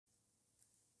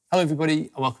Hello everybody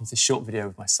and welcome to this short video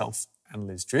with myself and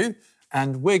Liz Drew,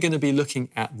 and we're going to be looking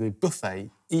at the Buffet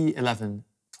E11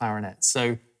 Clarinet.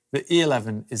 So the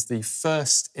E11 is the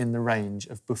first in the range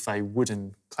of Buffet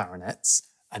wooden clarinets,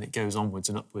 and it goes onwards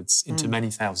and upwards into many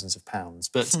thousands of pounds.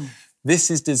 But this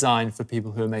is designed for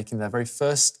people who are making their very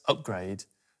first upgrade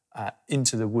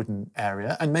into the wooden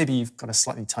area, and maybe you've got a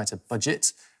slightly tighter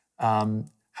budget.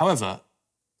 However,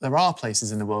 there are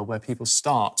places in the world where people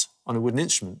start on a wooden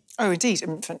instrument. Oh, indeed.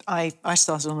 In fact, I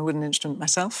started on a wooden instrument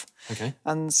myself. Okay.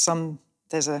 And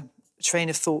there's a train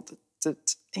of thought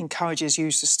that encourages you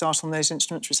to start on those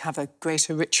instruments which have a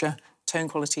greater, richer tone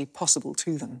quality possible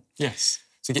to them. Yes,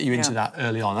 to get you into that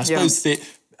early on. I suppose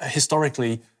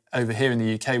historically, over here in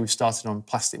the UK, we've started on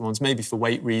plastic ones, maybe for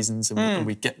weight reasons, and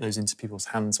we get those into people's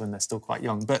hands when they're still quite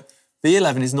young. But the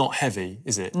E11 is not heavy,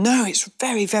 is it? No, it's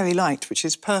very, very light, which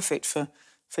is perfect for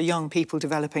young people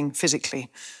developing physically,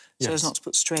 so as not to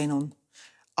put strain on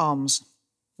arms,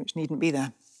 which needn't be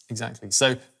there. Exactly.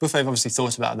 So Buffet have obviously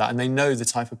thought about that, and they know the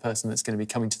type of person that's going to be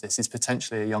coming to this is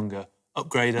potentially a younger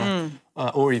upgrader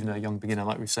or even a young beginner,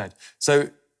 like we've said. So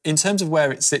in terms of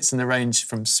where it sits in the range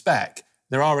from spec,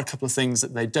 there are a couple of things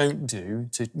that they don't do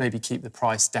to maybe keep the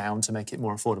price down to make it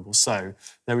more affordable. So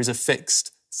there is a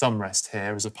fixed thumb rest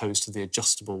here as opposed to the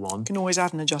adjustable one. You can always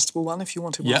add an adjustable one if you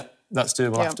wanted one. Yeah, that's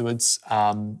doable afterwards.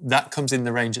 That comes in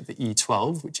the range at the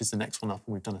E12, which is the next one up,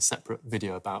 and we've done a separate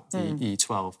video about the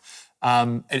E12.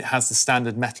 It has the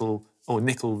standard metal or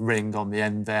nickel ring on the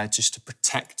end there just to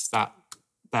protect that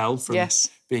bell from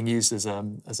being used as a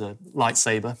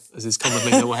lightsaber, as is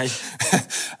commonly the way.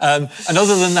 And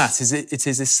other than that, it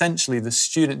is essentially the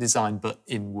student design, but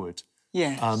in wood.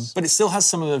 Yes. But it still has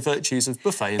some of the virtues of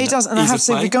Buffet. It does, and I have to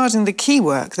say, regarding the key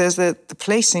work, there's the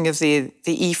placing of the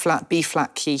E-flat,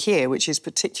 B-flat key here, which is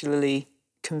particularly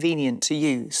convenient to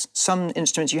use. Some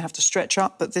instruments you have to stretch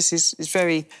up, but this is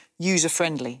very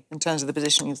user-friendly in terms of the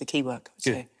positioning of the key work.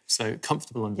 Good. So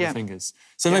comfortable under the fingers.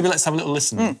 So maybe let's have a little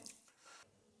listen.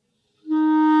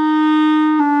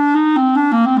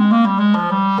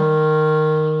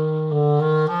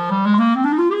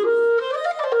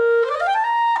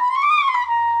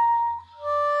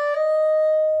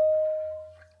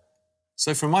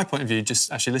 So from my point of view,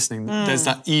 just actually listening, there's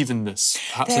that evenness,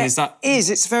 perhaps. There is.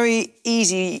 It's very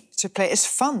easy to play. It's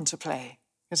fun to play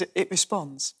because it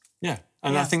responds. Yeah,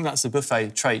 and I think that's a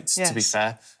Buffet trait, to be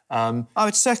fair. I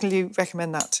would certainly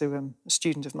recommend that to a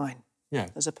student of mine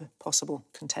as a possible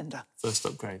contender. First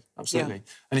upgrade, absolutely.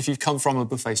 Yeah. And if you've come from a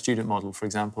Buffet student model, for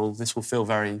example, this will feel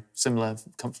very similar,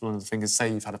 comfortable under the fingers.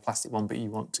 Say you've had a plastic one, but you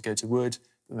want to go to wood,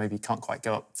 but maybe you can't quite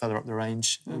go further up the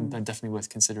range, and then definitely worth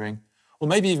considering. Or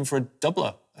maybe even for a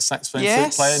doubler, a saxophone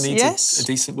flute player needs a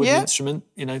decent wooden instrument,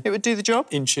 you know. It would do the job.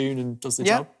 In tune and does the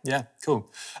job. Yeah, cool.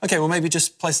 OK, well, maybe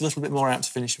just place a little bit more out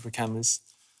to finish if we can, Liz.